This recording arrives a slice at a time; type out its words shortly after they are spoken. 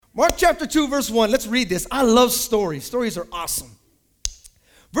Mark chapter 2, verse 1. Let's read this. I love stories. Stories are awesome.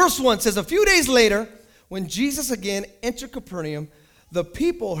 Verse 1 says, a few days later, when Jesus again entered Capernaum, the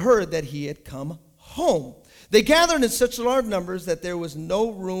people heard that he had come home. They gathered in such large numbers that there was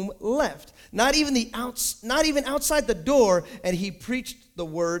no room left, not even outside the door, and he preached the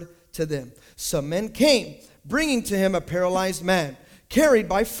word to them. Some men came, bringing to him a paralyzed man, carried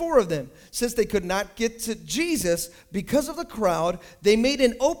by 4 of them. Since they could not get to Jesus because of the crowd, they made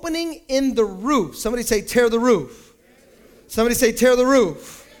an opening in the roof. Somebody say, tear the roof. Somebody say, tear the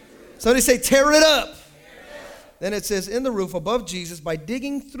roof. Somebody say, tear it up. Then it says, in the roof above Jesus, by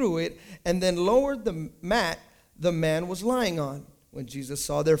digging through it, and then lowered the mat the man was lying on. When Jesus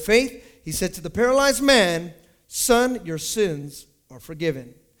saw their faith, he said to the paralyzed man, son, your sins are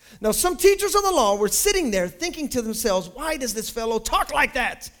forgiven. Now some teachers of the law were sitting there thinking to themselves, why does this fellow talk like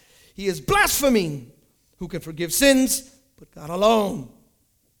that? He is blaspheming. Who can forgive sins but God alone?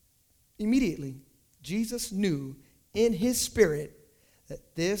 Immediately, Jesus knew in his spirit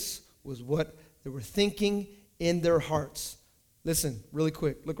that this was what they were thinking in their hearts. Listen, really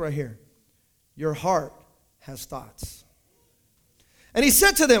quick. Look right here. Your heart has thoughts. And he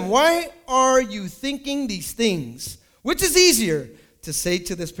said to them, why are you thinking these things? Which is easier, to say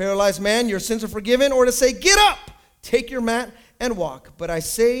to this paralyzed man, your sins are forgiven, or to say, get up, take your mat and walk? But I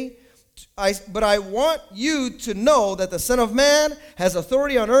want you to know that the Son of Man has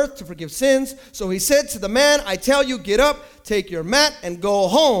authority on earth to forgive sins. So he said to the man, I tell you, get up, take your mat, and go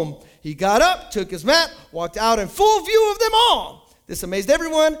home. He got up, took his mat, walked out in full view of them all. This amazed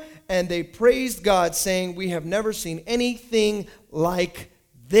everyone, and they praised God, saying, we have never seen anything like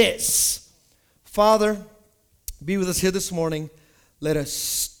this. Father, be with us here this morning. Let us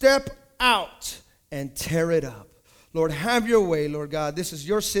step out and tear it up. Lord, have your way, Lord God. This is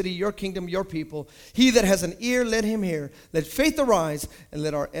your city, your kingdom, your people. He that has an ear, let him hear. Let faith arise, and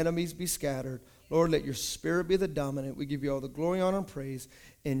let our enemies be scattered. Lord, let your spirit be the dominant. We give you all the glory, honor, and praise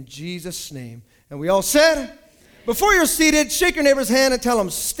in Jesus' name. And we all said, before you're seated, shake your neighbor's hand and tell them,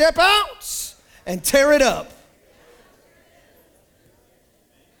 step out and tear it up.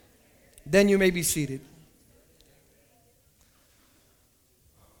 Then you may be seated.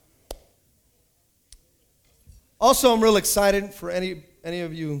 Also, I'm real excited for any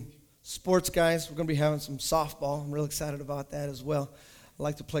of you sports guys. We're going to be having some softball. I'm real excited about that as well. I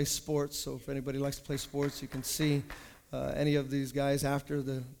like to play sports, so if anybody likes to play sports, you can see any of these guys after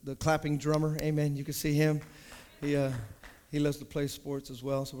the clapping drummer. Amen. You can see him. He loves to play sports as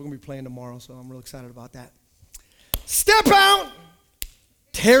well, so we're going to be playing tomorrow, so I'm real excited about that. Step out,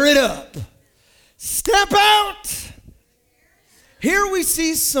 tear it up. Step out. Here we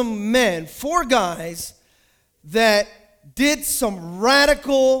see some men, 4 guys, that did some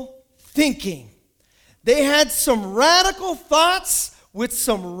radical thinking. They had some radical thoughts with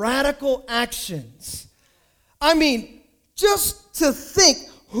some radical actions. I mean, just to think,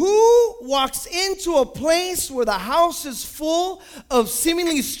 who walks into a place where the house is full of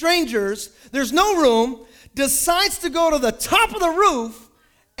seemingly strangers, there's no room, decides to go to the top of the roof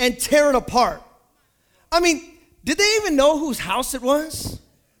and tear it apart? I mean, did they even know whose house it was?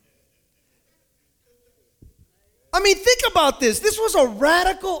 I mean, think about this. This was a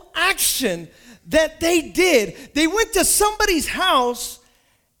radical action that they did. They went to somebody's house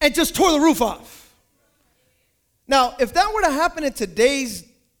and just tore the roof off. Now, if that were to happen in today's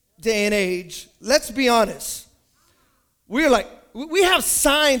day and age, let's be honest. We have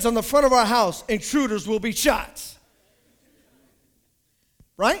signs on the front of our house, intruders will be shot.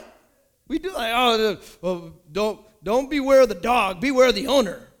 Right? We do don't beware the dog, beware the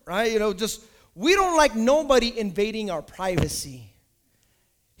owner, right? We don't like nobody invading our privacy.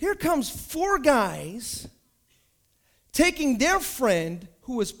 Here comes 4 guys taking their friend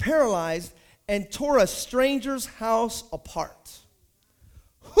who was paralyzed and tore a stranger's house apart.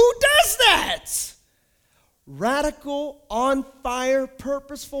 Who does that? Radical, on fire,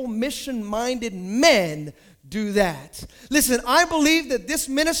 purposeful, mission-minded men do that. Listen, I believe that this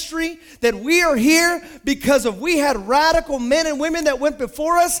ministry, that we are here because we had radical men and women that went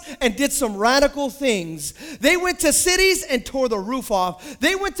before us and did some radical things. They went to cities and tore the roof off.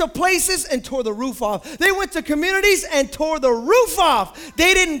 They went to places and tore the roof off. They went to communities and tore the roof off.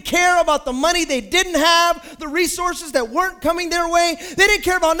 They didn't care about the money they didn't have, the resources that weren't coming their way. They didn't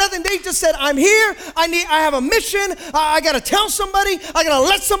care about nothing. They just said, I'm here. I have a mission. I got to tell somebody. I got to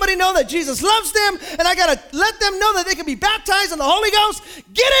let somebody know that Jesus loves them, and I got to let them know that they can be baptized in the Holy Ghost.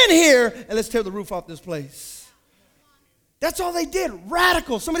 Get in here and let's tear the roof off this place. That's all they did.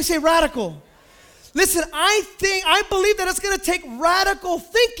 Radical. Somebody say radical. Listen, I believe that it's going to take radical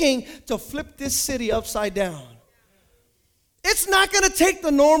thinking to flip this city upside down. It's not going to take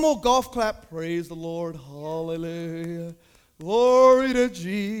the normal golf clap. Praise the Lord. Hallelujah. Glory to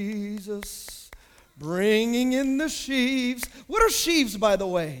Jesus. Bringing in the sheaves. What are sheaves, by the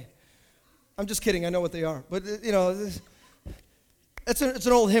way? I'm just kidding. I know what they are. But, it's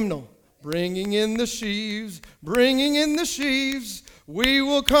an old hymnal. Bringing in the sheaves. Bringing in the sheaves. We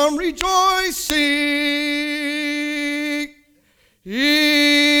will come rejoicing.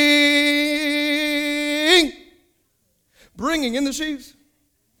 Bringing in the sheaves.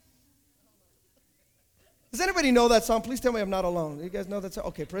 Does anybody know that song? Please tell me I'm not alone. You guys know that song?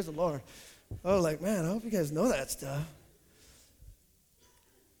 Okay, praise the Lord. I was like, man, I hope you guys know that stuff.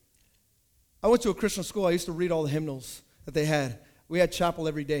 I went to a Christian school. I used to read all the hymnals that they had. We had chapel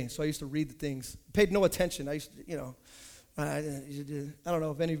every day, so I used to read the things. Paid no attention. I used to, I don't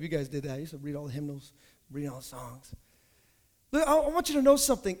know if any of you guys did that. I used to read all the hymnals, read all the songs. Look, I want you to know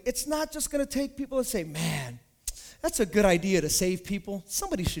something. It's not just going to take people to say, man, that's a good idea to save people.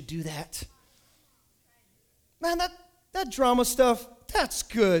 Somebody should do that. Man, that drama stuff, that's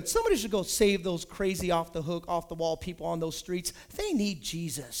good. Somebody should go save those crazy off the hook, off the wall people on those streets. They need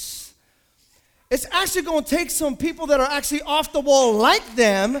Jesus. It's actually going to take some people that are actually off the wall like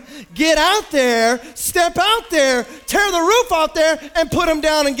them, get out there, step out there, tear the roof out there, and put them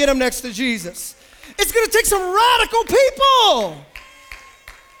down and get them next to Jesus. It's going to take some radical people.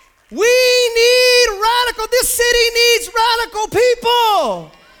 We need radical. This city needs radical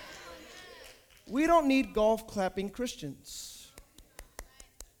people. We don't need golf clapping Christians.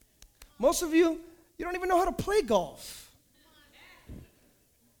 Most of you don't even know how to play golf.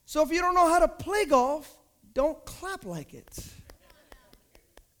 So if you don't know how to play golf, don't clap like it.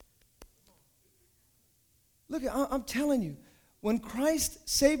 Look, I'm telling you, when Christ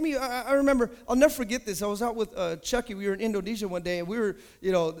saved me, I remember, I'll never forget this. I was out with Chucky. We were in Indonesia one day, and we were,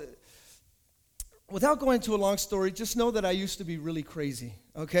 without going into a long story, just know that I used to be really crazy,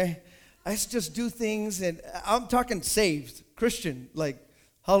 okay? I used to just do things, and I'm talking saved, Christian, like,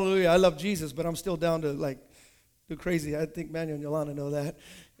 hallelujah, I love Jesus, but I'm still down to, like, do crazy. I think Manuel and Yolanda know that.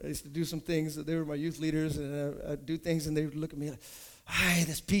 I used to do some things. They were my youth leaders, and I'd do things, and they would look at me like, "Hi,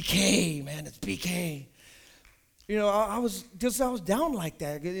 this PK, man, it's PK." I was down like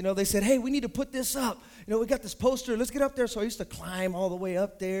that. They said, "Hey, we need to put this up. We got this poster. Let's get up there." So I used to climb all the way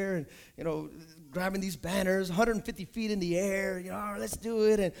up there, and grabbing these banners, 150 feet in the air. Let's do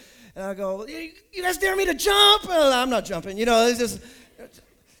it. And I go, "You guys dare me to jump?" Well, I'm not jumping. It's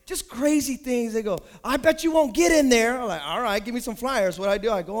just crazy things. They go, "I bet you won't get in there." I'm like, "All right, give me some flyers." What I do,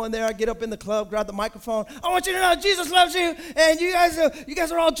 I go in there, I get up in the club, grab the microphone. "I want you to know Jesus loves you, and you guys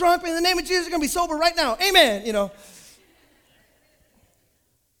are all drunk, but in the name of Jesus, you're going to be sober right now. Amen."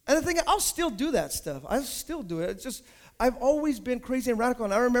 And the thing, I'll still do that stuff. I still do it. It's just, I've always been crazy and radical.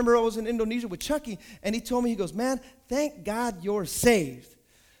 And I remember I was in Indonesia with Chucky, and he told me, he goes, "Man, thank God you're saved."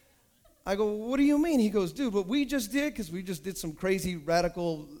 I go, "What do you mean?" He goes, "Dude, what we just did, because we just did some crazy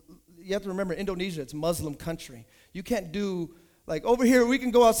radical, you have to remember, Indonesia, it's a Muslim country. You can't do, like over here, we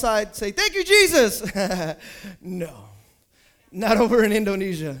can go outside and say, 'Thank you, Jesus.'" No, not over in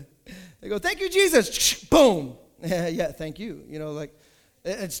Indonesia. They go, "Thank you, Jesus." Boom. Yeah, thank you.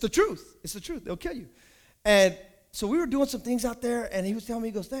 It's the truth. It's the truth. They'll kill you. And so we were doing some things out there, and he was telling me,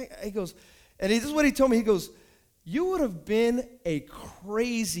 and this is what he told me. He goes, "You would have been a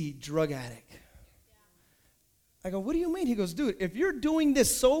crazy drug addict." I go, "What do you mean?" He goes, "Dude, if you're doing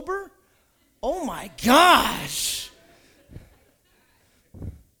this sober, oh my gosh."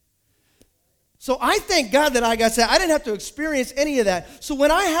 So I thank God that I got saved. I didn't have to experience any of that. So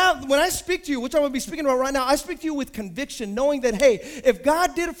when I speak to you, which I'm going to be speaking about right now, I speak to you with conviction, knowing that, hey, if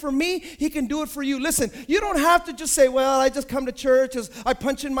God did it for me, he can do it for you. Listen, you don't have to just say, "Well, I just come to church, I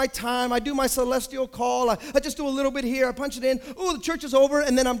punch in my time, I do my celestial call, I just do a little bit here, I punch it in, ooh, the church is over,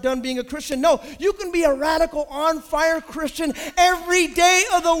 and then I'm done being a Christian." No, you can be a radical, on-fire Christian every day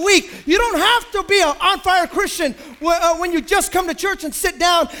of the week. You don't have to be an on-fire Christian when you just come to church and sit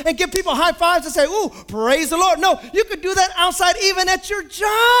down and give people high fives and say, "Ooh, praise the Lord." No, you could do that outside, even at your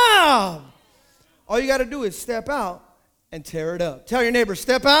job. All you got to do is step out and tear it up. Tell your neighbor,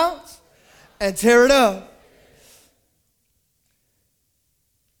 step out and tear it up.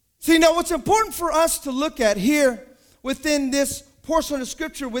 See, now what's important for us to look at here within this portion of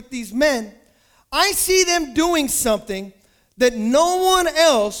Scripture with these men, I see them doing something that no one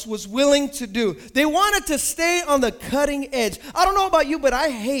else was willing to do. They wanted to stay on the cutting edge. I don't know about you, but I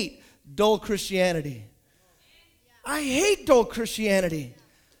hate dull Christianity. I hate dull Christianity.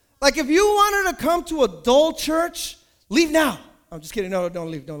 Like, if you wanted to come to a dull church, leave now. I'm just kidding. No,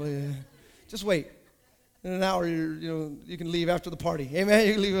 don't leave. Just wait. In an hour, you can leave after the party. Amen.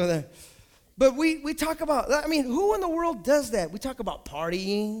 You can leave over there. But we talk about, I mean, who in the world does that? We talk about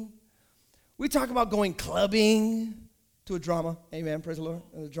partying. We talk about going clubbing to a drama. Amen, praise the Lord,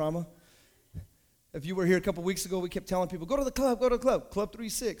 a drama. If you were here a couple weeks ago, we kept telling people, go to the club, Club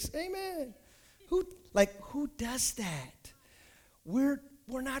 3-6. Amen. Who does that? We're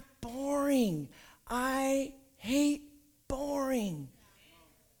not boring. I hate boring.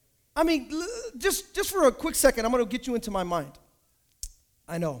 I mean, just for a quick second, I'm going to get you into my mind.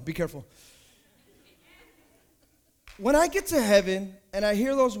 I know, be careful. When I get to heaven and I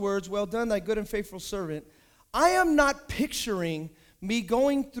hear those words, well done, thy good and faithful servant, I am not picturing me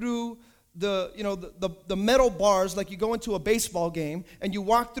going through the metal bars like you go into a baseball game and you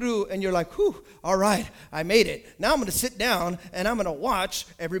walk through and you're like, whew, all right, I made it. Now I'm going to sit down and I'm going to watch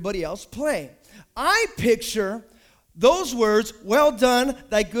everybody else play. I picture those words, well done,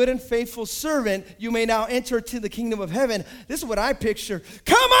 thy good and faithful servant, you may now enter to the kingdom of heaven. This is what I picture.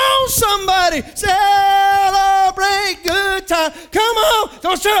 Come on, somebody, celebrate good time. Come on,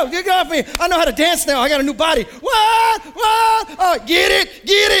 don't shut up, get off me. I know how to dance now, I got a new body. What? Oh, get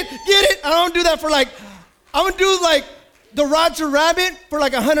it. I don't do that for I'm going to do the Roger Rabbit for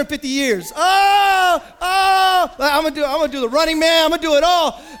 150 years. I'm gonna do the Running Man. I'm gonna do it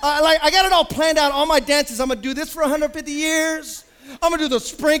all. I got it all planned out. All my dances. I'm gonna do this for 150 years. I'm gonna do the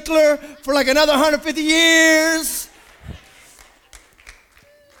sprinkler for another 150 years.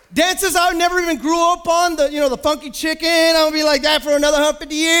 Dances I never even grew up on. The funky chicken. I'm gonna be like that for another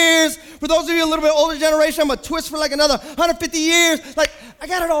 150 years. For those of you a little bit older generation, I'm gonna twist for another 150 years. I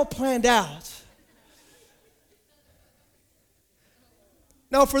got it all planned out.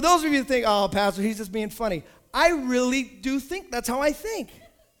 Now, for those of you who think, oh, Pastor, he's just being funny, I really do think that's how I think.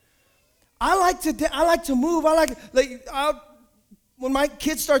 I like to move. When my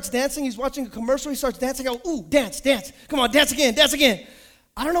kid starts dancing, he's watching a commercial, he starts dancing, I go, ooh, dance. Come on, dance again.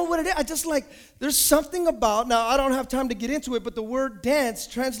 I don't know what it is. I just there's something about, now I don't have time to get into it, but the word dance,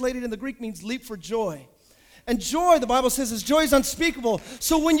 translated in the Greek, means leap for joy. And joy, the Bible says, joy is unspeakable.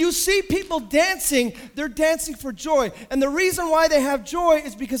 So when you see people dancing, they're dancing for joy. And the reason why they have joy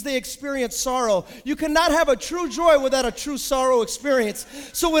is because they experience sorrow. You cannot have a true joy without a true sorrow experience.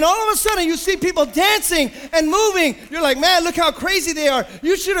 So when all of a sudden you see people dancing and moving, you're like, man, look how crazy they are.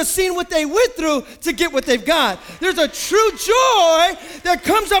 You should have seen what they went through to get what they've got. There's a true joy that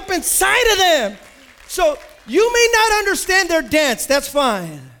comes up inside of them. So you may not understand their dance. That's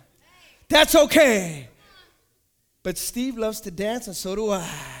fine. That's okay. But Steve loves to dance, and so do I.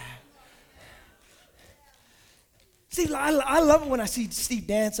 See, I love it when I see Steve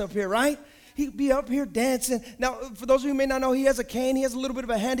dance up here, right? He'd be up here dancing. Now, for those of you who may not know, he has a cane. He has a little bit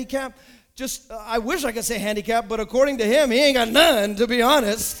of a handicap. I wish I could say handicap, but according to him, he ain't got none, to be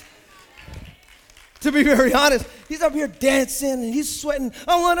honest. To be very honest, he's up here dancing, and he's sweating.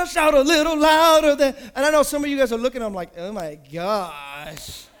 I want to shout a little louder. And I know some of you guys are looking at him like, oh, my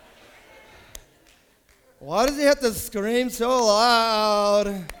gosh. Why does he have to scream so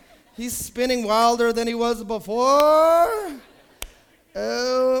loud? He's spinning wilder than he was before.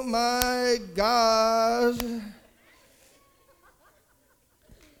 Oh my gosh.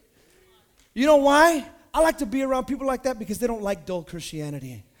 You know why? I like to be around people like that because they don't like dull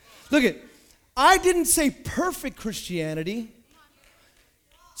Christianity. Look I didn't say perfect Christianity.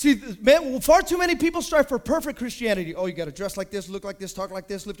 See, far too many people strive for perfect Christianity. Oh, you got to dress like this, look like this, talk like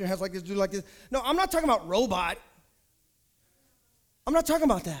this, lift your hands like this, do like this. No, I'm not talking about robot. I'm not talking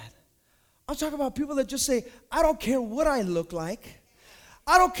about that. I'm talking about people that just say, I don't care what I look like.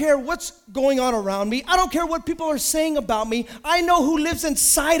 I don't care what's going on around me. I don't care what people are saying about me. I know who lives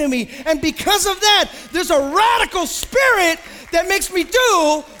inside of me. And because of that, there's a radical spirit that makes me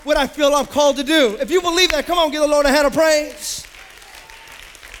do what I feel I'm called to do. If you believe that, come on, give the Lord a hand of praise.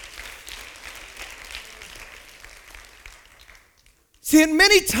 See, and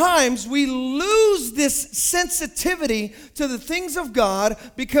many times we lose this sensitivity to the things of God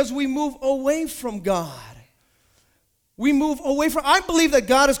because we move away from God. I believe that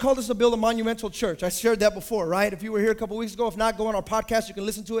God has called us to build a monumental church. I shared that before, right? If you were here a couple weeks ago, if not, go on our podcast. You can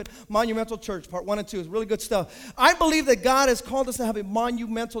listen to it. Monumental Church, part 1 and 2. It's really good stuff. I believe that God has called us to have a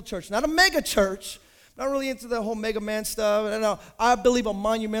monumental church, not a mega church. I'm not really into the whole mega man stuff. No, I believe a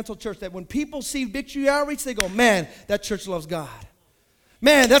monumental church that when people see Victory Outreach, they go, man, that church loves God.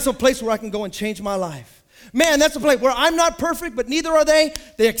 Man, that's a place where I can go and change my life. Man, that's a place where I'm not perfect, but neither are they.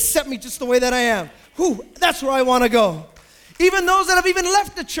 They accept me just the way that I am. That's where I want to go. Even those that have even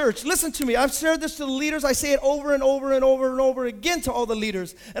left the church, listen to me. I've shared this to the leaders. I say it over and over and over and over again to all the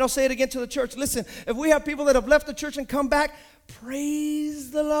leaders. And I'll say it again to the church. Listen, if we have people that have left the church and come back, praise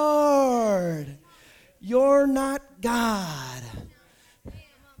the Lord. You're not God.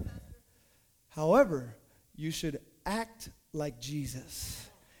 However, you should act like Jesus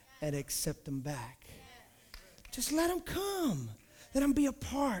and accept them back. Just let them come. Let them be a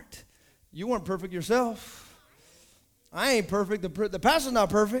part. You weren't perfect yourself. I ain't perfect. The pastor's not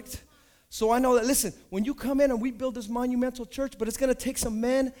perfect. So I know that, listen, when you come in and we build this monumental church, but it's going to take some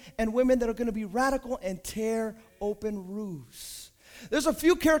men and women that are going to be radical and tear open roofs. There's a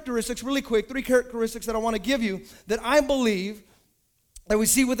few characteristics, really quick, 3 characteristics that I want to give you that I believe that we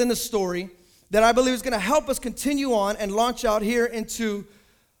see within the story that I believe is going to help us continue on and launch out here into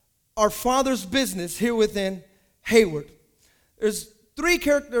our Father's business here within Hayward. There's 3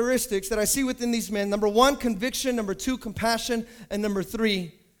 characteristics that I see within these men. Number 1, conviction. Number 2, compassion. And number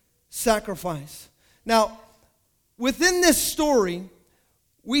 3, sacrifice. Now, within this story,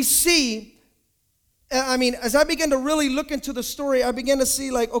 we see, as I began to really look into the story, I began to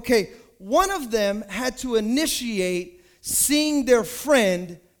see one of them had to initiate seeing their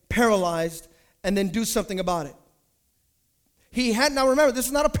friend paralyzed and then do something about it. Now remember, this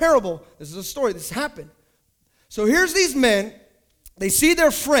is not a parable. This is a story. This happened. So here's these men. They see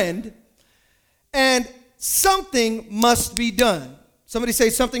their friend, and something must be done. Somebody say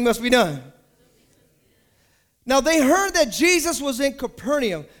something must be done. Now they heard that Jesus was in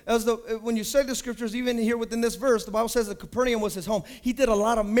Capernaum. When you study the scriptures, even here within this verse, the Bible says that Capernaum was his home. He did a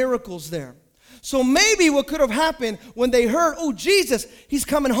lot of miracles there. So maybe what could have happened when they heard, oh, Jesus, he's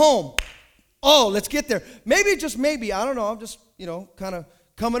coming home. Oh, let's get there. Maybe, just maybe, I don't know, I'm just, kind of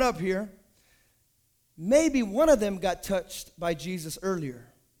coming up here. Maybe one of them got touched by Jesus earlier.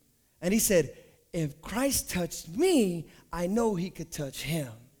 And he said, if Christ touched me, I know he could touch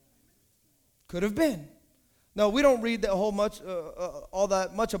him. Could have been. No, we don't read all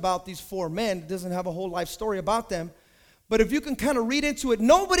that much about these 4 men. It doesn't have a whole life story about them. But if you can kind of read into it,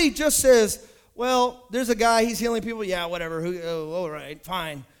 nobody just says, well, there's a guy, he's healing people. Yeah, whatever. All right,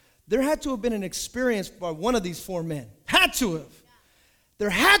 fine. There had to have been an experience by one of these 4 men. Had to have. There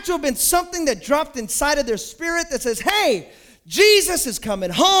had to have been something that dropped inside of their spirit that says, hey, Jesus is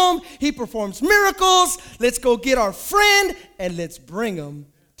coming home. He performs miracles. Let's go get our friend and let's bring him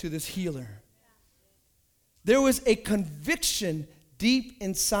to this healer. There was a conviction deep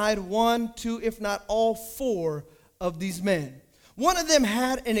inside 1, 2, if not all 4 of these men. One of them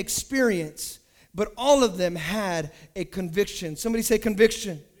had an experience, but all of them had a conviction. Somebody say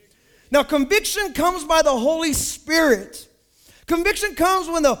conviction. Now, conviction comes by the Holy Spirit. Conviction comes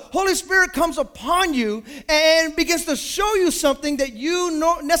when the Holy Spirit comes upon you and begins to show you something that you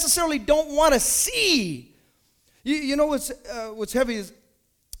necessarily don't want to see. You know what's heavy is,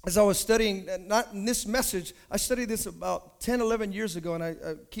 as I was studying, not in this message, I studied this about 10, 11 years ago, and I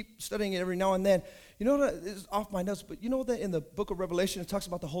keep studying it every now and then. You know that it's off my notes, but you know that in the book of Revelation, it talks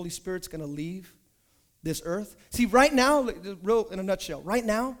about the Holy Spirit's going to leave this earth? See, right now, real in a nutshell, right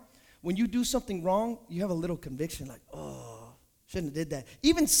now, when you do something wrong, you have a little conviction like, oh, shouldn't have did that.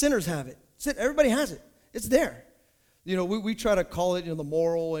 Even sinners have it. Everybody has it. It's there. We try to call it, the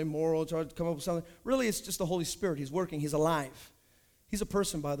moral, immoral, try to come up with something. Really, it's just the Holy Spirit. He's working. He's alive. He's a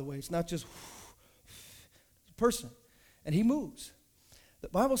person, by the way. It's not just a person. And he moves. The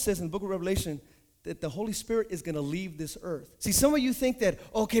Bible says in the book of Revelation that the Holy Spirit is going to leave this earth. See, some of you think that,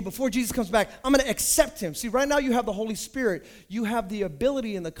 okay, before Jesus comes back, I'm going to accept him. See, right now you have the Holy Spirit. You have the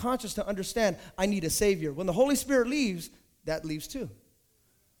ability and the conscience to understand, I need a Savior. When the Holy Spirit leaves, that leaves too.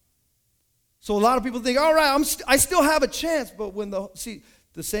 So a lot of people think, all right, I still have a chance. But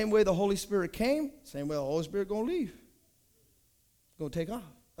the same way the Holy Spirit came, same way the Holy Spirit going to leave. Going to take off.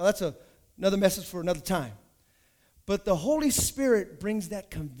 Now that's another message for another time. But the Holy Spirit brings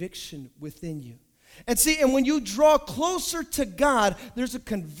that conviction within you. And when you draw closer to God, there's a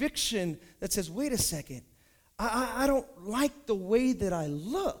conviction that says, wait a second, I don't like the way that I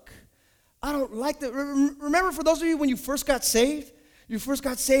look. I don't like that. Remember, for those of you, when you first got saved,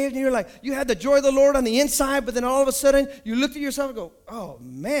 and you're like, you had the joy of the Lord on the inside, but then all of a sudden, you looked at yourself and go, oh,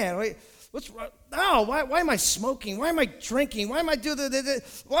 man, wait, what's wrong? Oh, why am I smoking? Why am I drinking? Why am I doing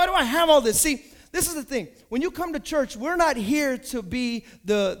this? Why do I have all this? See, this is the thing. When you come to church, we're not here to be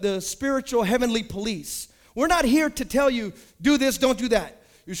the spiritual heavenly police. We're not here to tell you, do this, don't do that.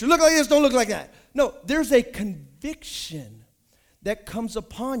 You should look like this, don't look like that. No, there's a conviction that comes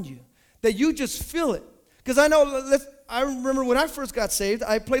upon you, that you just feel it. Because I remember when I first got saved,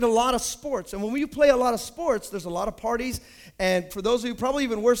 I played a lot of sports. And when you play a lot of sports, there's a lot of parties. And for those of you, probably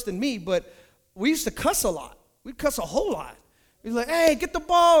even worse than me, but we used to cuss a lot. We'd cuss a whole lot. We'd be like, hey, get the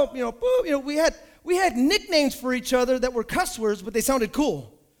ball, boom. We had nicknames for each other that were cuss words, but they sounded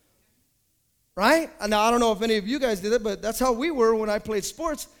cool. Right? Now, I don't know if any of you guys did it, but that's how we were when I played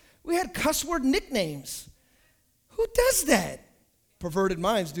sports. We had cuss word nicknames. Who does that? Perverted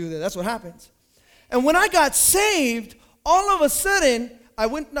minds do that. That's what happens. And when I got saved, all of a sudden,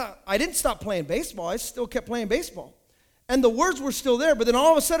 I didn't stop playing baseball. I still kept playing baseball. And the words were still there, but then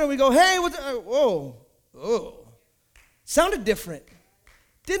all of a sudden we go, hey, whoa. Sounded different.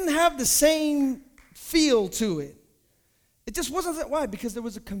 Didn't have the same feel to it. It just wasn't that. Why? Because there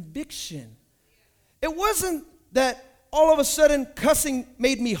was a conviction. It wasn't that all of a sudden cussing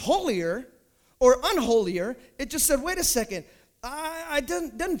made me holier or unholier. It just said, wait a second, I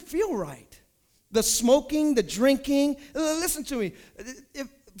doesn't feel right. The smoking, the drinking. Listen to me.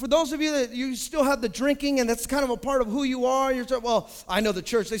 For those of you that you still have the drinking and that's kind of a part of who you are, you're saying, well, I know the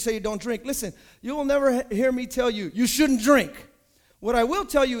church, they say you don't drink. Listen, you will never hear me tell you, you shouldn't drink. What I will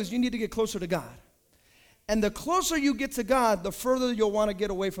tell you is you need to get closer to God. And the closer you get to God, the further you'll want to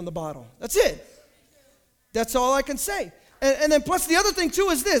get away from the bottle. That's it. That's all I can say. And then plus the other thing too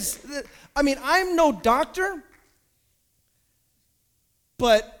is this. I mean, I'm no doctor,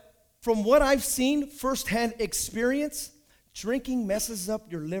 but from what I've seen, firsthand experience, drinking messes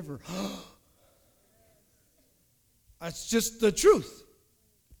up your liver. That's just the truth.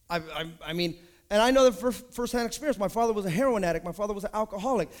 I mean, and I know the firsthand experience. My father was a heroin addict. My father was an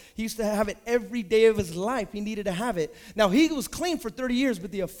alcoholic. He used to have it every day of his life. He needed to have it. Now, he was clean for 30 years,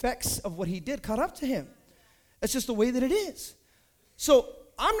 but the effects of what he did caught up to him. That's just the way that it is. So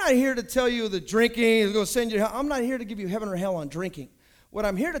I'm not here to tell you that drinking is going to send you to hell. I'm not here to give you heaven or hell on drinking. What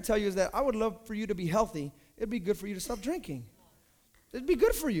I'm here to tell you is that I would love for you to be healthy. It'd be good for you to stop drinking. It'd be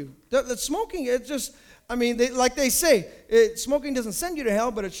good for you. The smoking, it just, I mean, like they say, smoking doesn't send you to hell,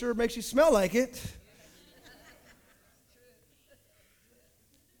 but it sure makes you smell like it.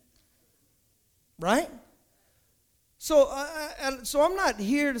 Right? So I'm not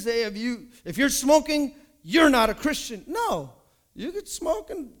here to say if you're smoking, you're not a Christian. No, you can smoke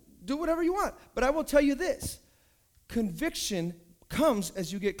and do whatever you want. But I will tell you this, conviction comes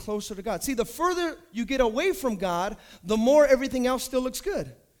as you get closer to God. See, the further you get away from God, the more everything else still looks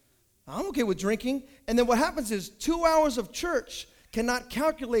good. I'm okay with drinking. And then what happens is 2 hours of church cannot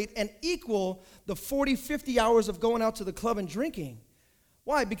calculate and equal the 40, 50 hours of going out to the club and drinking.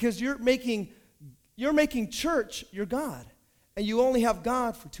 Why? Because you're making church your God. And you only have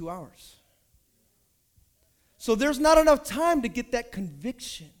God for 2 hours. So there's not enough time to get that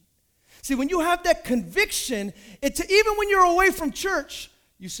conviction. See, when you have that conviction, even when you're away from church,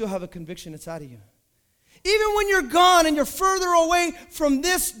 you still have a conviction inside of you. Even when you're gone and you're further away from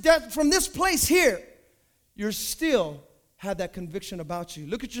this place here, you still have that conviction about you.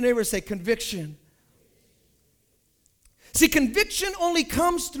 Look at your neighbor and say, conviction. See, conviction only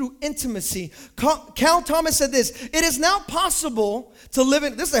comes through intimacy. Cal Thomas said this, it is now possible to live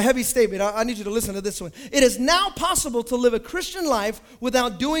in, this is a heavy statement, I need you to listen to this one. It is now possible to live a Christian life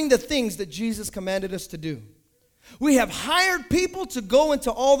without doing the things that Jesus commanded us to do. We have hired people to go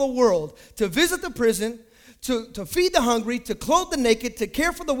into all the world, to visit the prison, to feed the hungry, to clothe the naked, to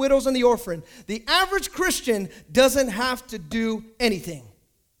care for the widows and the orphan. The average Christian doesn't have to do anything.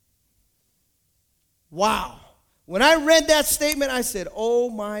 Wow. When I read that statement, I said, oh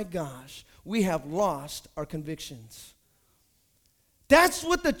my gosh, we have lost our convictions. That's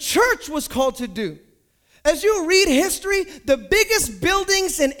what the church was called to do. As you read history, the biggest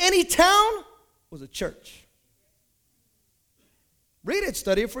buildings in any town was a church. Read it,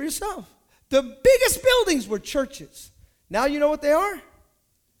 study it for yourself. The biggest buildings were churches. Now you know what they are?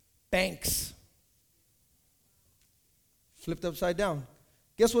 Banks. Flipped upside down.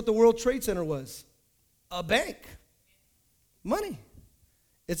 Guess what the World Trade Center was? A bank. Money.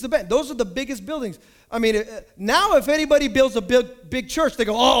 It's the bank. Those are the biggest buildings. I mean, now if anybody builds a big church, they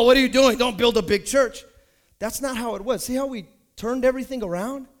go, oh, what are you doing? Don't build a big church. That's not how it was. See how we turned everything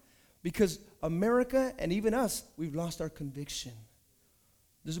around? Because America and even us, we've lost our conviction.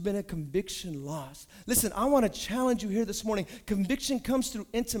 There's been a conviction lost. Listen, I want to challenge you here this morning. Conviction comes through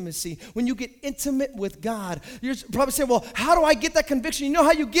intimacy. When you get intimate with God, you're probably saying, well, how do I get that conviction? You know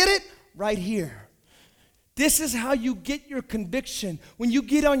how you get it? Right here. This is how you get your conviction. When you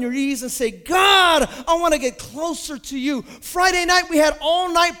get on your knees and say, God, I want to get closer to you. Friday night, we had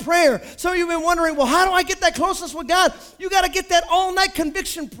all-night prayer. Some of you have been wondering, well, how do I get that closeness with God? You got to get that all-night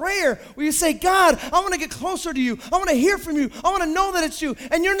conviction prayer where you say, God, I want to get closer to you. I want to hear from you. I want to know that it's you.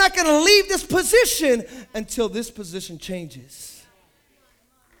 And you're not going to leave this position until this position changes.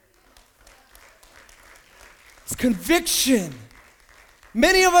 It's conviction.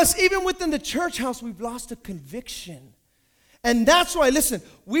 Many of us, even within the church house, we've lost a conviction. And that's why, listen,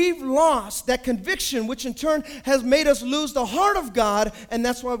 we've lost that conviction, which in turn has made us lose the heart of God, and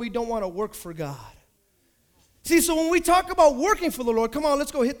that's why we don't want to work for God. See, so when we talk about working for the Lord, come on,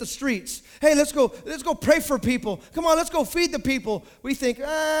 let's go hit the streets. Hey, let's go pray for people. Come on, let's go feed the people. We think,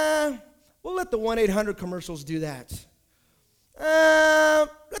 We'll let the 1-800 commercials do that.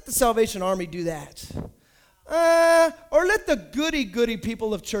 Let the Salvation Army do that. Or let the goody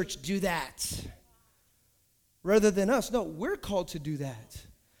people of church do that. Rather than us. No, we're called to do that.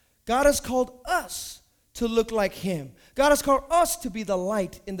 God has called us to look like him. God has called us to be the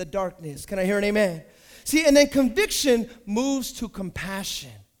light in the darkness. Can I hear an amen? See, and then conviction moves to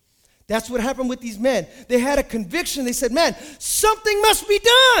compassion. That's what happened with these men. They had a conviction. They said, man, something must be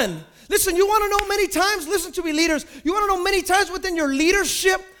done. Listen, you want to know many times, listen to me, leaders, you want to know many times within your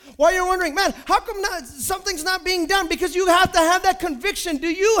leadership why you're wondering, man, how come something's not being done? Because you have to have that conviction. Do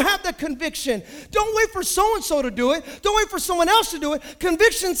you have that conviction? Don't wait for so-and-so to do it. Don't wait for someone else to do it.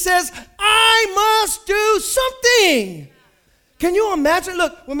 Conviction says, I must do something. Can you imagine?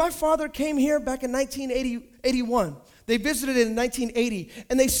 Look, when my father came here back in 1981, they visited in 1980,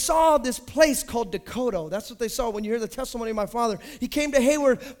 and they saw this place called Dakota. That's what they saw when you hear the testimony of my father. He came to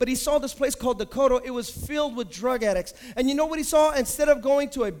Hayward, but he saw this place called Dakota. It was filled with drug addicts. And you know what he saw? Instead of going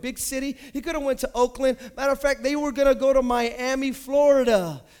to a big city, he could have went to Oakland. Matter of fact, they were going to go to Miami,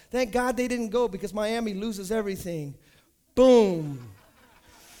 Florida. Thank God they didn't go because Miami loses everything. Boom.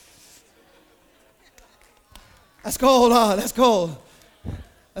 That's cold, huh? That's cold.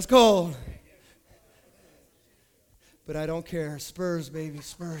 That's cold. But I don't care. Spurs, baby,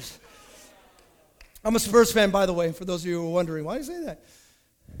 Spurs. I'm a Spurs fan, by the way, for those of you who are wondering. Why do you say that?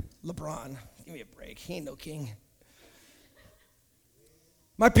 LeBron, give me a break. He ain't no king.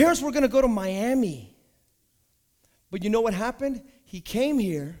 My parents were going to go to Miami. But you know what happened? He came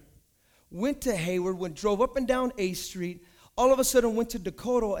here, went to Hayward, drove up and down A Street, all of a sudden went to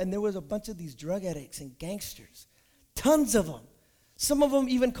Dakota, and there was a bunch of these drug addicts and gangsters. Tons of them. Some of them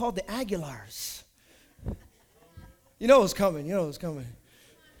even called the Aguilars. You know it was coming. You know it was coming.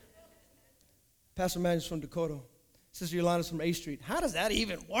 Pastor Manuel's from Dakota. Sister Yolanda's from A Street. How does that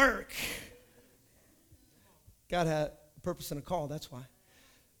even work? God had a purpose and a call, that's why.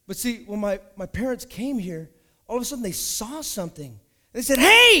 But see, when my parents came here, all of a sudden they saw something. They said,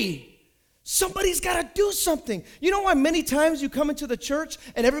 hey, somebody's got to do something. You know why many times you come into the church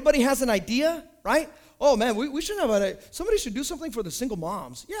and everybody has an idea, right? Oh, man, we should have somebody should do something for the single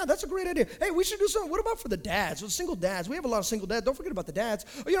moms. Yeah, that's a great idea. Hey, we should do something. What about for the dads, for the single dads? We have a lot of single dads. Don't forget about the dads.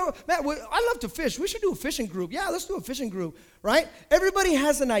 You know, man, I love to fish. We should do a fishing group. Yeah, let's do a fishing group, right? Everybody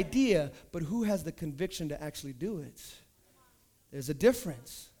has an idea, but who has the conviction to actually do it? There's a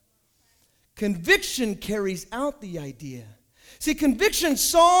difference. Conviction carries out the idea. See, conviction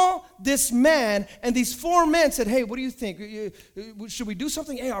saw this man, and these four men said, hey, what do you think? Should we do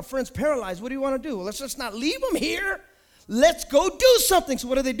something? Hey, our friend's paralyzed. What do you want to do? Well, let's just not leave him here. Let's go do something. So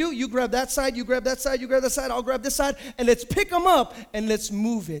what do? You grab that side, you grab that side, you grab that side, I'll grab this side, and let's pick them up, and let's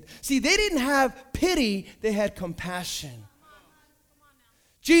move it. See, they didn't have pity. They had compassion.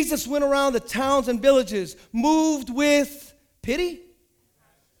 Jesus went around the towns and villages, moved with pity,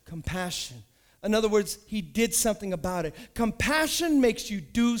 compassion. In other words, he did something about it. Compassion makes you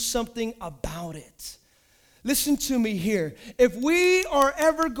do something about it. Listen to me here. If we are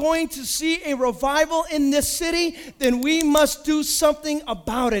ever going to see a revival in this city, then we must do something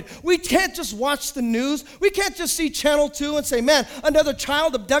about it. We can't just watch the news. We can't just see Channel 2 and say, man, another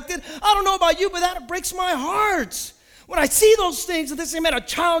child abducted. I don't know about you, but that breaks my heart. When I see those things and they say, man, a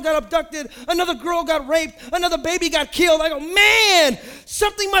child got abducted, another girl got raped, another baby got killed, I go, man,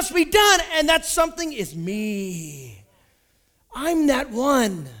 something must be done, and that something is me. I'm that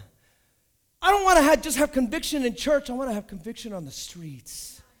one. I don't want to just have conviction in church. I want to have conviction on the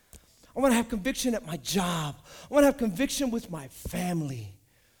streets. I want to have conviction at my job. I want to have conviction with my family.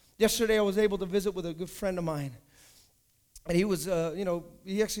 Yesterday, I was able to visit with a good friend of mine. And he was,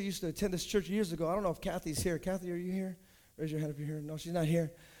 he actually used to attend this church years ago. I don't know if Kathy's here. Kathy, are you here? Raise your hand if you're here. No, she's not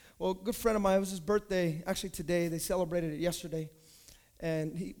here. Well, a good friend of mine, it was his birthday, actually today. They celebrated it yesterday.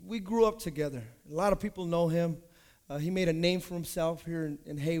 And we grew up together. A lot of people know him. He made a name for himself here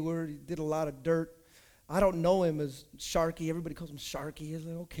in Hayward. He did a lot of dirt. I don't know him as Sharky. Everybody calls him Sharky. I was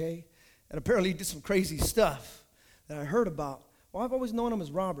like, okay. And apparently he did some crazy stuff that I heard about. Well, I've always known him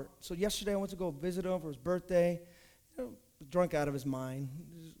as Robert. So yesterday I went to go visit him for his birthday. Drunk out of his mind.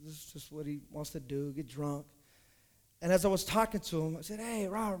 This is just what he wants to do, get drunk. And as I was talking to him, I said, hey,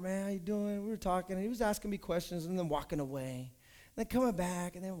 Robert, man, how you doing? We were talking, and he was asking me questions and then walking away. And then coming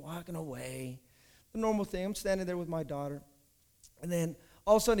back and then walking away. The normal thing. I'm standing there with my daughter. And then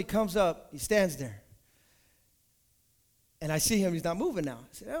all of a sudden he comes up, he stands there. And I see him, he's not moving now. I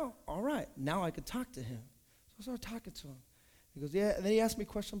said, oh, all right, now I can talk to him. So I started talking to him. He goes, yeah, and then he asked me a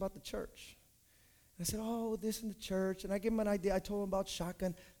question about the church. I said, oh, this in the church. And I gave him an idea. I told him about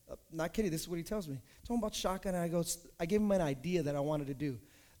shotgun. Not kidding, this is what he tells me. I told him about shotgun, and I gave him an idea that I wanted to do.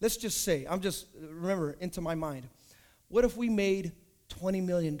 let's just say, remember, into my mind, what if we made $20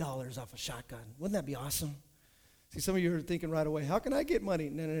 million off a shotgun? Wouldn't that be awesome? See, some of you are thinking right away, how can I get money?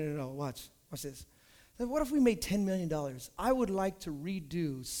 No. Watch this. What if we made $10 million? I would like to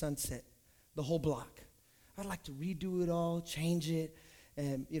redo Sunset, the whole block. I'd like to redo it all, change it,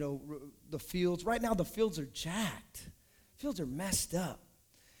 and, the fields. Right now, the fields are jacked. Fields are messed up.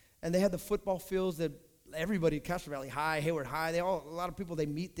 And they have the football fields that everybody, Castro Valley High, Hayward High, a lot of people, they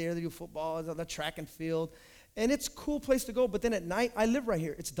meet there, they do football, the track and field. And it's a cool place to go. But then at night, I live right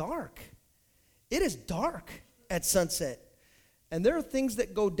here. It's dark. It is dark at Sunset. And there are things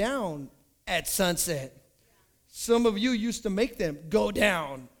that go down at sunset. Some of you used to make them go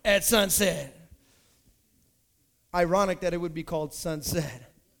down at sunset. Ironic that it would be called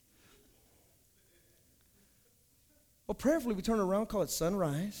sunset. Well, prayerfully, we turn around, call it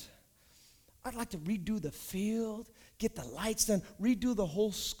sunrise. I'd like to redo the field, get the lights done, redo the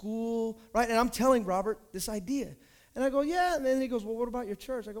whole school, right? And I'm telling Robert this idea. And I go, yeah. And then he goes, well, what about your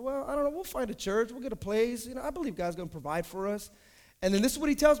church? I go, well, I don't know. We'll find a church. We'll get a place. I believe God's going to provide for us. And then this is what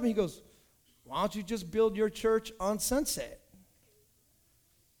he tells me. He goes, why don't you just build your church on Sunset?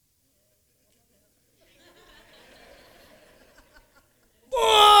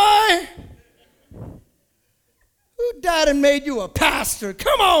 Boy! Who died and made you a pastor?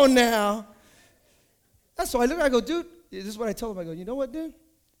 Come on now. That's why I go, dude, this is what I told him. I go, you know what, dude?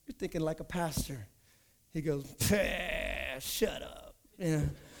 You're thinking like a pastor. He goes, shut up. And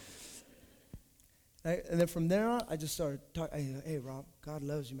then from there on, I just started talking. Hey, Rob, God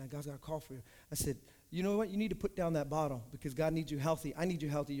loves you, man. God's got a call for you. I said, you know what? You need to put down that bottle because God needs you healthy. I need you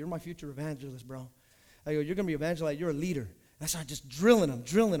healthy. You're my future evangelist, bro. I go, you're going to be evangelist. You're a leader. And I started just drilling him.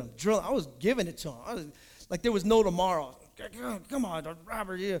 I was giving it to him. Like there was no tomorrow. Come on,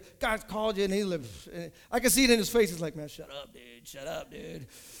 Robert, yeah. God's called you and he lives. I can see it in his face. He's like, man, shut up, dude. Shut up, dude.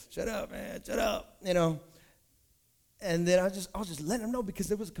 Shut up, man. Shut up. And then I was just letting him know because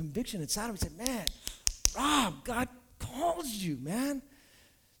there was a conviction inside him. He said, man, Rob, God calls you, man.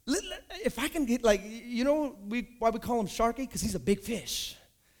 If I can get, why we call him Sharky? Because he's a big fish.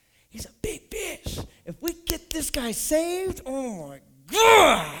 He's a big fish. If we get this guy saved, oh my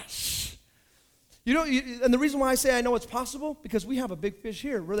gosh. And the reason why I say I know it's possible, because we have a big fish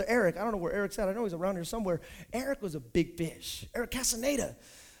here. Brother Eric, I don't know where Eric's at. I know he's around here somewhere. Eric was a big fish. Eric Casaneda.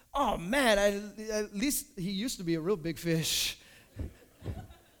 Oh, man, at least he used to be a real big fish.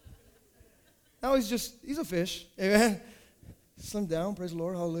 Now he's a fish. Amen. Slim down, praise the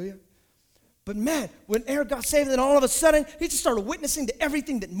Lord, hallelujah. But man, when Eric got saved, then all of a sudden, he just started witnessing to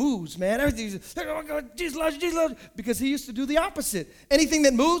everything that moves, man. Everything, oh God, Jesus loves you, Jesus loves you. Because he used to do the opposite. Anything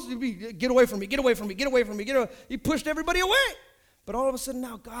that moves, he'd be, get away from me, get away from me, get away from me, get away. He pushed everybody away. But all of a sudden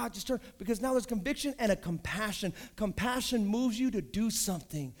now God just turned, because now there's conviction and a compassion. Compassion moves you to do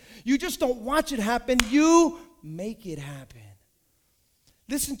something. You just don't watch it happen, you make it happen.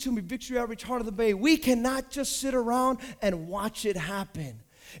 Listen to me, Victory Outreach, Heart of the Bay. We cannot just sit around and watch it happen.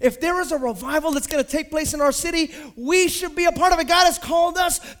 If there is a revival that's going to take place in our city, we should be a part of it. God has called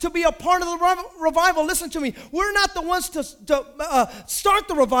us to be a part of the revival. Listen to me. We're not the ones to start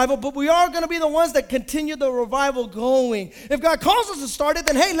the revival, but we are going to be the ones that continue the revival going. If God calls us to start it,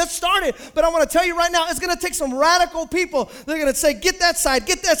 then hey, let's start it. But I want to tell you right now, it's going to take some radical people. They're going to say, get that side,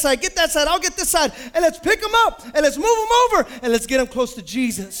 get that side, get that side, I'll get this side. And let's pick them up, and let's move them over, and let's get them close to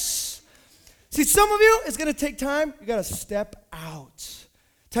Jesus. See, some of you, it's going to take time. You got to step out.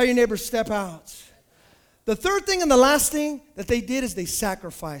 Tell your neighbor, step out. The third thing and the last thing that they did is they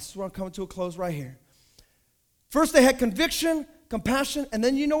sacrificed. We're coming to a close right here. First, they had conviction, compassion, and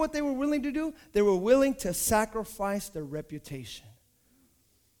then you know what they were willing to do? They were willing to sacrifice their reputation.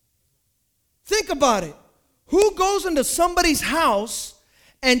 Think about it. Who goes into somebody's house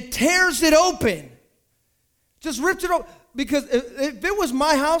and tears it open? Just rips it open. Because if it was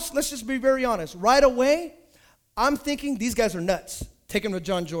my house, let's just be very honest. Right away, I'm thinking these guys are nuts. Take him to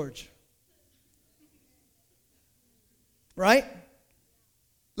John George. Right?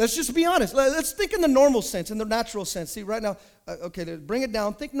 Let's just be honest. Let's think in the normal sense, in the natural sense. See, right now, okay, bring it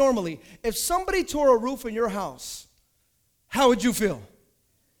down. Think normally. If somebody tore a roof in your house, how would you feel?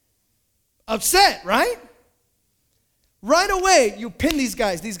 Upset, right? Right away, you pin these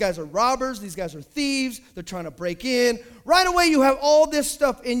guys. These guys are robbers. These guys are thieves. They're trying to break in. Right away, you have all this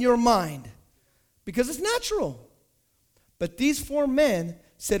stuff in your mind because it's natural. But these four men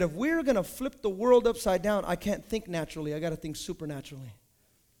said, if we're going to flip the world upside down, I can't think naturally. I got to think supernaturally.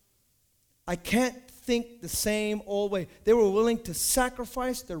 I can't think the same old way. They were willing to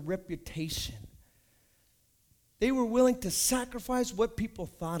sacrifice their reputation. They were willing to sacrifice what people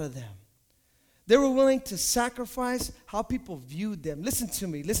thought of them. They were willing to sacrifice how people viewed them. Listen to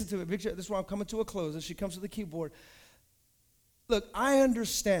me, Victoria. This is why I'm coming to a close as she comes to the keyboard. Look, I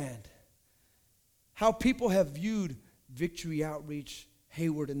understand how people have viewed Victory Outreach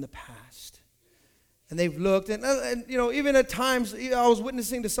Hayward in the past. And they've looked, and you know, even at times, I was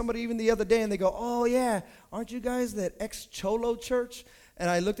witnessing to somebody even the other day, and they go, oh, yeah, aren't you guys that ex-Cholo church? And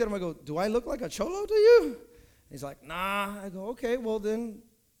I looked at him, I go, do I look like a Cholo to you? And he's like, nah. I go, okay, well then,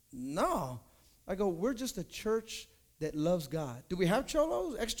 no. I go, we're just a church that loves God. Do we have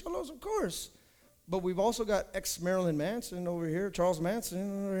Cholos, ex-Cholos? Of course. But we've also got ex-Marilyn Manson over here, Charles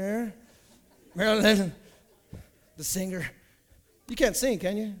Manson over here. Marilyn, the singer. You can't sing,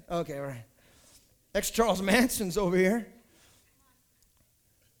 can you? Okay, all right. Ex-Charles Manson's over here.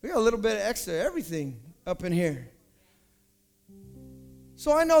 We got a little bit of extra everything up in here.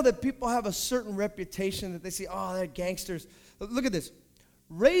 So I know that people have a certain reputation that they say, oh, they're gangsters. Look at this.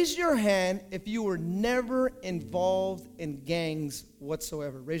 Raise your hand if you were never involved in gangs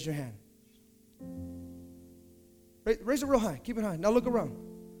whatsoever. Raise your hand. Raise it real high. Keep it high. Now look around.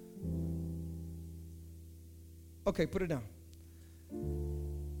 Okay, put it down.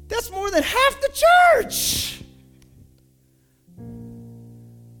 That's more than half the church.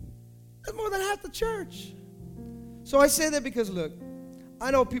 That's more than half the church. So I say that because, look, I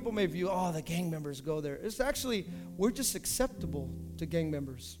know people may view, oh, the gang members go there. It's actually, we're just acceptable to gang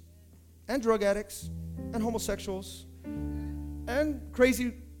members and drug addicts and homosexuals and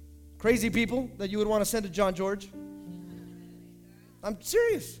crazy people that you would want to send to John George. I'm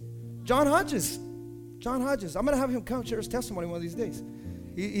serious. John Hodges. I'm going to have him come share his testimony one of these days.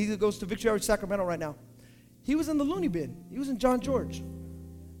 He goes to Victory Outreach Sacramento right now. He was in the loony bin. He was in John George.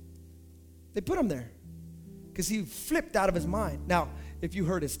 They put him there because he flipped out of his mind. Now, if you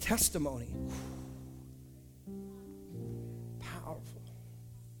heard his testimony, powerful.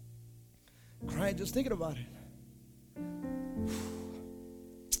 Crying just thinking about it.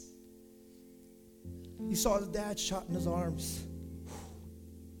 He saw his dad shot in his arms.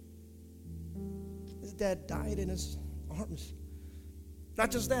 His dad died in his arms.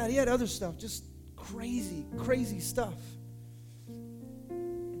 Not just that, he had other stuff, just crazy stuff.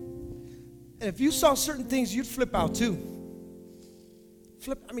 And if you saw certain things, you'd flip out too.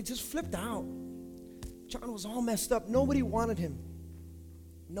 Just flipped out. John was all messed up. Nobody wanted him.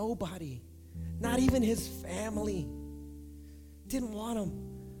 Nobody. Not even his family. Didn't want him.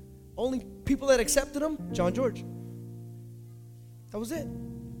 Only people that accepted him, John George. That was it.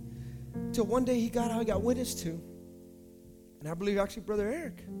 Till one day he got out, he got witnessed to. And I believe actually Brother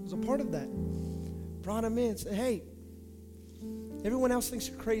Eric was a part of that. Brought him in, said, hey, everyone else thinks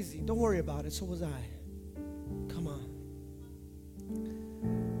you're crazy. Don't worry about it. So was I. Come on.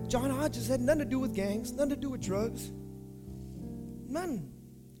 John Hodges had nothing to do with gangs, nothing to do with drugs. None.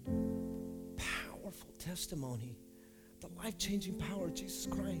 Powerful testimony. The life-changing power of Jesus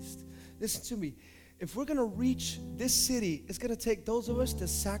Christ. Listen to me. If we're going to reach this city, it's going to take those of us to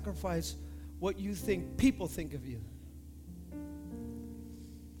sacrifice what you think people think of you.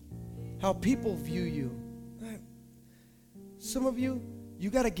 How people view you. Some of you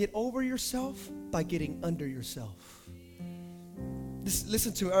got to get over yourself by getting under yourself.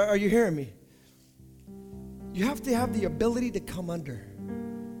 Listen to me. Are you hearing me? You have to have the ability to come under.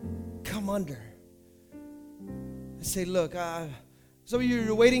 Come under. And say, look, some of you,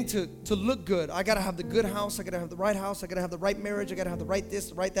 you're waiting to look good. I got to have the good house. I got to have the right house. I got to have the right marriage. I got to have the right this,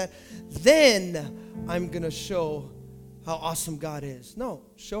 the right that. Then I'm going to show how awesome God is. No,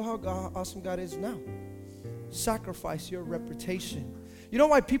 show how awesome God is now. Sacrifice your reputation. You know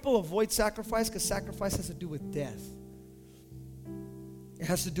why people avoid sacrifice? Because sacrifice has to do with death. It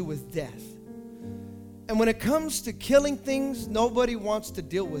has to do with death. And when it comes to killing things, nobody wants to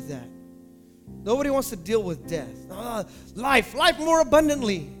deal with that. Nobody wants to deal with death. Life more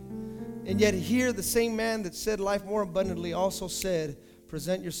abundantly. And yet here, the same man that said life more abundantly also said,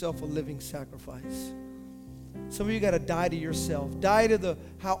 present yourself a living sacrifice. Some of you got to die to yourself. Die to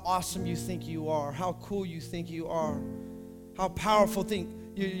how awesome you think you are, how cool you think you are, how powerful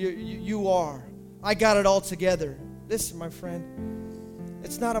you are. I got it all together. Listen, my friend,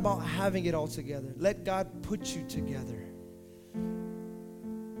 it's not about having it all together. Let God put you together.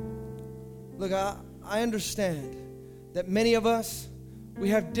 Look, I understand that many of us, we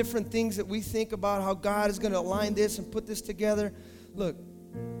have different things that we think about how God is going to align this and put this together. Look,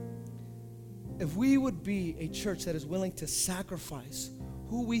 if we would be a church that is willing to sacrifice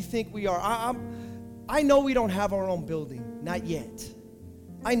who we think we are. I know we don't have our own building, not yet.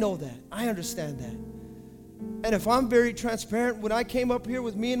 I know that. I understand that. And if I'm very transparent, when I came up here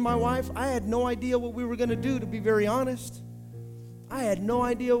with me and my wife, I had no idea what we were going to do, to be very honest. I had no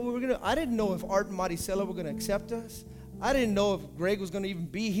idea what we were going to. I didn't know if Art and Maricela were going to accept us. I didn't know if Greg was going to even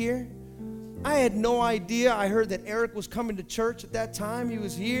be here. I had no idea. I heard that Eric was coming to church at that time. He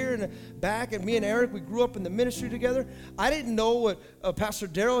was here and back, and me and Eric, we grew up in the ministry together. I didn't know what Pastor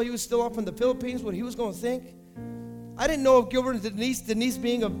Darrell, he was still up in the Philippines, what he was going to think. I didn't know if Gilbert and Denise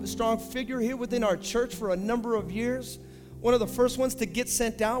being a strong figure here within our church for a number of years, one of the first ones to get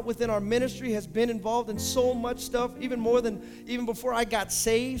sent out within our ministry, has been involved in so much stuff, even more than even before I got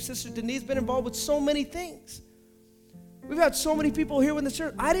saved. Sister Denise been involved with so many things. We've had so many people here in the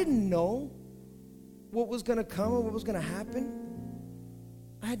church. I didn't know what was going to come and what was going to happen.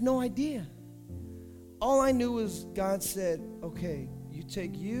 I had no idea. All I knew was God said, okay, you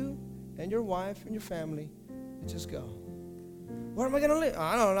take you and your wife and your family and just go. Where am I going to live?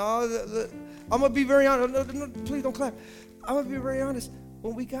 I don't know. I'm going to be very honest. No, please don't clap. I'm going to be very honest.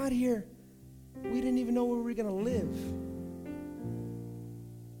 When we got here, we didn't even know where we were going to live.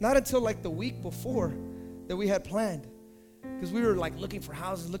 Not until like the week before that we had planned. Because we were like looking for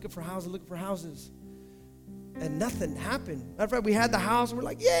houses. And nothing happened. Matter of fact, we had the house and we're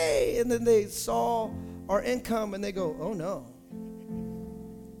like, yay. And then they saw our income and they go, oh no.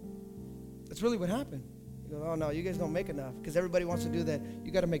 That's really what happened. They go, oh no, you guys don't make enough. Because everybody wants to do that.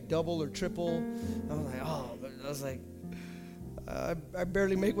 You got to make double or triple. And I was like, I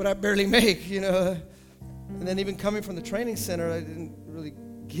barely make what I barely make, you know. And then even coming from the training center, I didn't really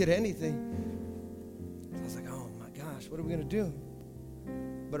get anything. I was like, oh my gosh, what are we going to do?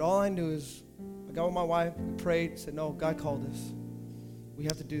 But all I knew is I got with my wife, we prayed, said, no, God called us. We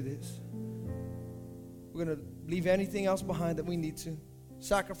have to do this. We're going to leave anything else behind that we need to.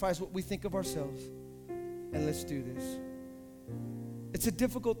 Sacrifice what we think of ourselves. And let's do this. It's a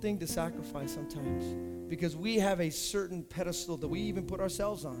difficult thing to sacrifice sometimes because we have a certain pedestal that we even put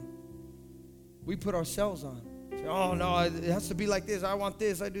ourselves on. We put ourselves on. Say, oh, no, it has to be like this. I want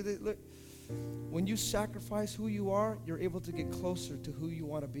this. I do this. Look, when you sacrifice who you are, you're able to get closer to who you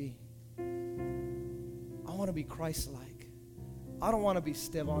want to be. I want to be Christ-like. I don't want to be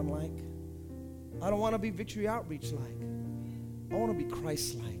Stevan-like. I don't want to be Victory Outreach-like. I want to be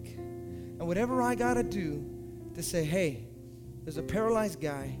Christ-like. And whatever I got to do to say, hey, there's a paralyzed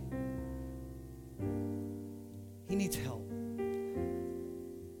guy. He needs help.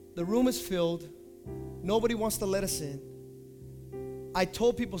 The room is filled. Nobody wants to let us in. I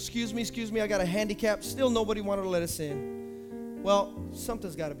told people, excuse me, I got a handicap. Still nobody wanted to let us in. Well,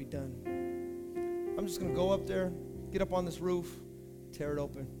 something's got to be done. I'm just going to go up there, get up on this roof, tear it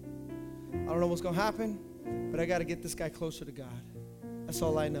open. I don't know what's going to happen, but I got to get this guy closer to God. That's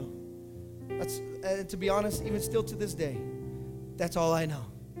all I know. And to be honest, even still to this day, that's all I know.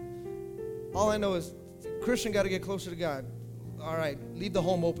 All I know is Christian got to get closer to God. All right, leave the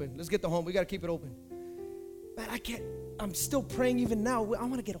home open. Let's get the home. We got to keep it open. Man, I'm still praying even now. I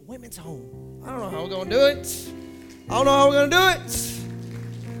want to get a women's home. I don't know how we're going to do it. I don't know how we're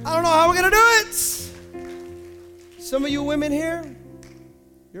going to do it. Some of you women here,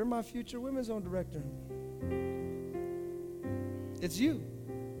 you're my future women's home director. It's you.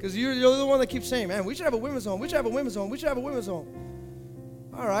 Because you're the one that keeps saying, man, we should have a women's home.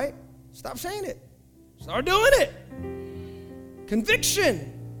 All right, stop saying it. Start doing it.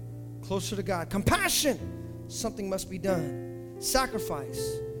 Conviction, closer to God. Compassion, something must be done.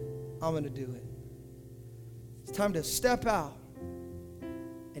 Sacrifice, I'm going to do it. It's time to step out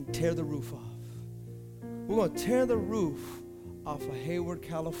and tear the roof off. We're going to tear the roof off of Hayward,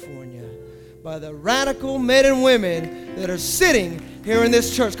 California by the radical men and women that are sitting here in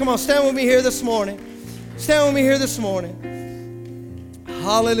this church. Come on, stand with me here this morning.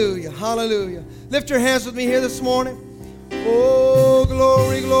 Hallelujah, hallelujah. Lift your hands with me here this morning. Oh,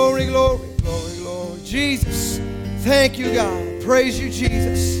 glory, glory, glory, glory, glory. Jesus, thank you, God. Praise you,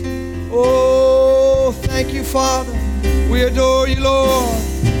 Jesus. Oh, thank you, Father. We adore you, Lord.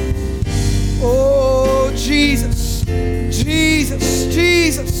 Oh, Jesus, Jesus,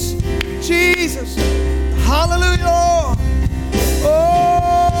 Jesus, Jesus. Hallelujah, Lord.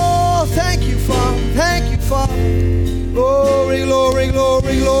 Oh, thank you, Father. Thank you, Father. Glory, glory,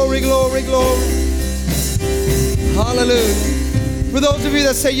 glory, glory, glory, glory. Hallelujah. For those of you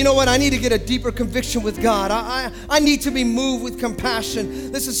that say, you know what, I need to get a deeper conviction with God. I need to be moved with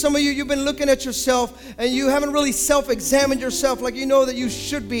compassion. Listen, some of you, you've been looking at yourself and you haven't really self-examined yourself like you know that you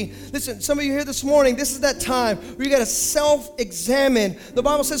should be. Listen, some of you here this morning, this is that time where you got to self-examine. The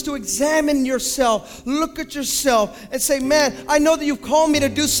Bible says to examine yourself. Look at yourself and say, man, I know that you've called me to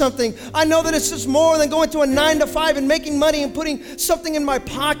do something. I know that it's just more than going to a 9-to-5 and making money and putting something in my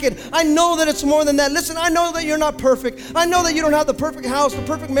pocket. I know that it's more than that. Listen, I know that you're not perfect. I know that you don't have the perfect house, the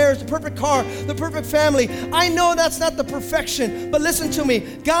perfect marriage, the perfect car, the perfect family. I know that's not the perfection, but listen to me.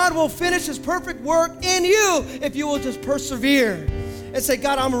 God will finish his perfect work in you if you will just persevere and say,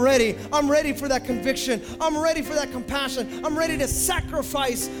 God, I'm ready. I'm ready for that conviction. I'm ready for that compassion. I'm ready to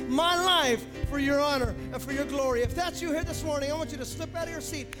sacrifice my life for your honor and for your glory. If that's you here this morning, I want you to slip out of your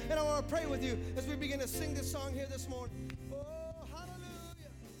seat and I want to pray with you as we begin to sing this song here this morning. Oh.